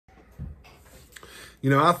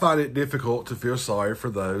I find it difficult to feel sorry for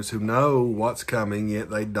those who know what's coming, yet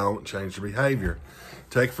they don't change their behavior.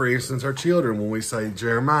 Take, for instance, our children. When we say,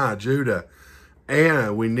 Jeremiah, Judah,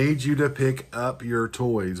 Anna, we need you to pick up your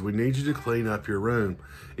toys. We need you to clean up your room.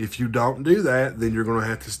 If you don't do that, then you're going to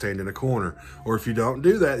have to stand in a corner. Or if you don't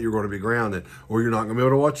do that, you're going to be grounded. Or you're not going to be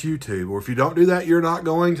able to watch YouTube. Or if you don't do that, you're not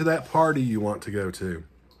going to that party you want to go to.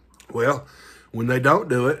 Well, when they don't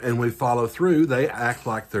do it and we follow through, they act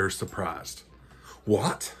like they're surprised.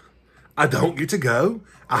 What? I don't get to go?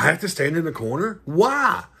 I have to stand in the corner?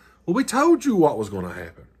 Why? Well, we told you what was going to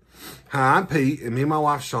happen. Hi, I'm Pete, and me and my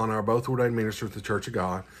wife, Shauna, are both ordained ministers at the Church of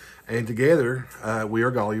God. And together, we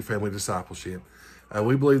are Galley Family Discipleship.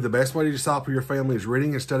 We believe the best way to disciple your family is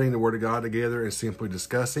reading and studying the Word of God together and simply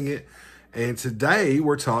discussing it. And today,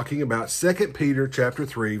 we're talking about 2 Peter chapter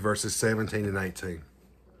 3, verses 17 and 18.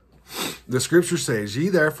 The scripture says, Ye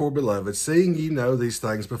therefore, beloved, seeing ye know these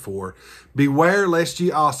things before, beware lest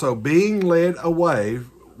ye also, being led away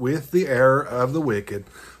with the error of the wicked,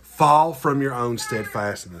 fall from your own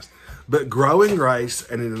steadfastness. But grow in grace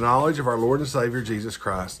and in the knowledge of our Lord and Savior Jesus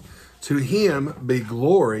Christ. To him be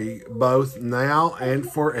glory both now and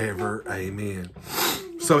forever. Amen.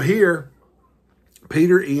 So here,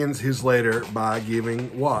 Peter ends his letter by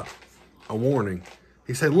giving what? A warning.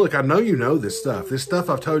 He said, look, I know you know this stuff. This stuff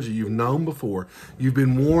I've told you, you've known before. You've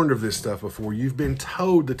been warned of this stuff before. You've been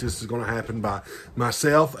told that this is going to happen by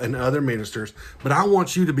myself and other ministers. But I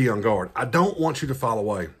want you to be on guard. I don't want you to fall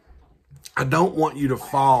away. I don't want you to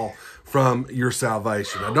fall from your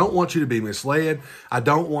salvation. I don't want you to be misled. I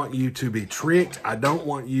don't want you to be tricked. I don't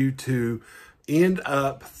want you to end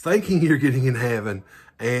up thinking you're getting in heaven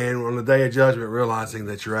and on the day of judgment realizing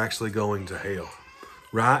that you're actually going to hell.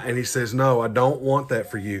 Right? And he says, no, I don't want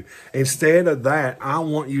that for you. Instead of that, I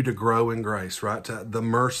want you to grow in grace, right? To the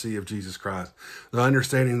mercy of Jesus Christ. The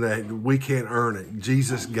understanding that we can't earn it.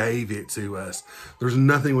 Jesus gave it to us. There's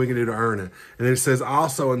nothing we can do to earn it. And then it says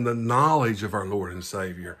also in the knowledge of our Lord and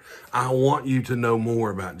Savior. I want you to know more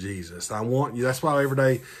about Jesus. I want you. That's why every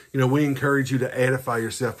day, we encourage you to edify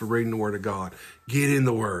yourself for reading the Word of God. Get in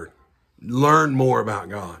the Word. Learn more about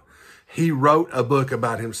God. He wrote a book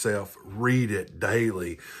about himself. Read it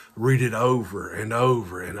daily. Read it over and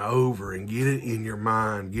over and over and get it in your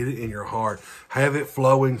mind. Get it in your heart. Have it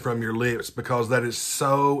flowing from your lips because that is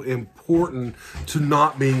so important to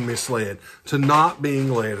not being misled, to not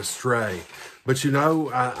being led astray. But in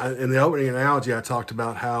the opening analogy, I talked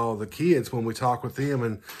about how the kids, when we talk with them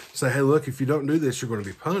and say, hey, look, if you don't do this, you're going to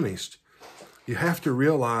be punished. You have to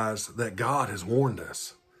realize that God has warned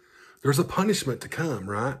us. There's a punishment to come,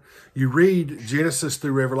 right? You read Genesis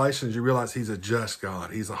through Revelations, you realize he's a just God.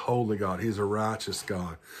 He's a holy God. He's a righteous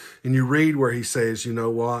God. And you read where he says, you know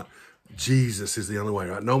what? Jesus is the only way,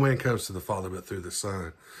 right? No man comes to the Father but through the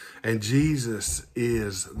Son. And Jesus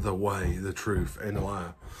is the way, the truth, and the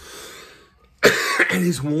life. And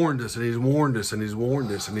he's warned us, and he's warned us, and he's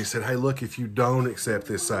warned us. And he said, hey, look, if you don't accept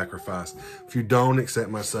this sacrifice, if you don't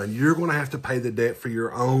accept my son, you're going to have to pay the debt for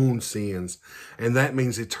your own sins. And that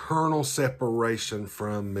means eternal separation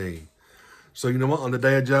from me. So you know what? On the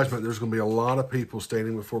day of judgment, there's going to be a lot of people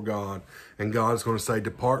standing before God. And God's going to say,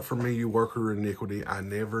 depart from me, you worker of iniquity. I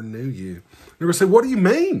never knew you. They're going to say, what do you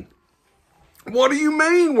mean? What do you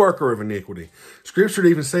mean, worker of iniquity? Scripture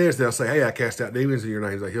even says, they'll say, hey, I cast out demons in your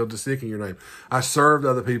name. I healed the sick in your name. I served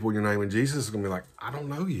other people in your name. And Jesus is going to be like, I don't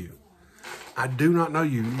know you. I do not know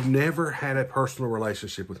you. You never had a personal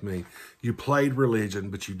relationship with me. You played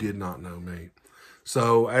religion, but you did not know me.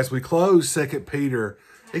 So as we close 2 Peter,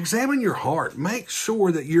 examine your heart. Make sure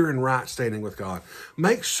that you're in right standing with God.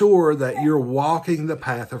 Make sure that you're walking the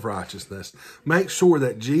path of righteousness. Make sure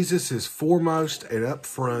that Jesus is foremost and up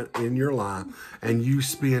front in your life and you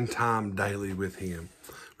spend time daily with him.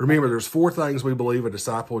 Remember, there's 4 things we believe a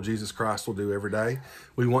disciple of Jesus Christ will do every day.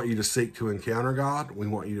 We want you to seek to encounter God. We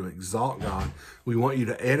want you to exalt God. We want you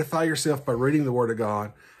to edify yourself by reading the Word of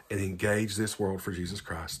God and engage this world for Jesus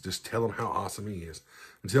Christ. Just tell them how awesome he is.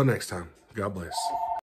 Until next time, God bless.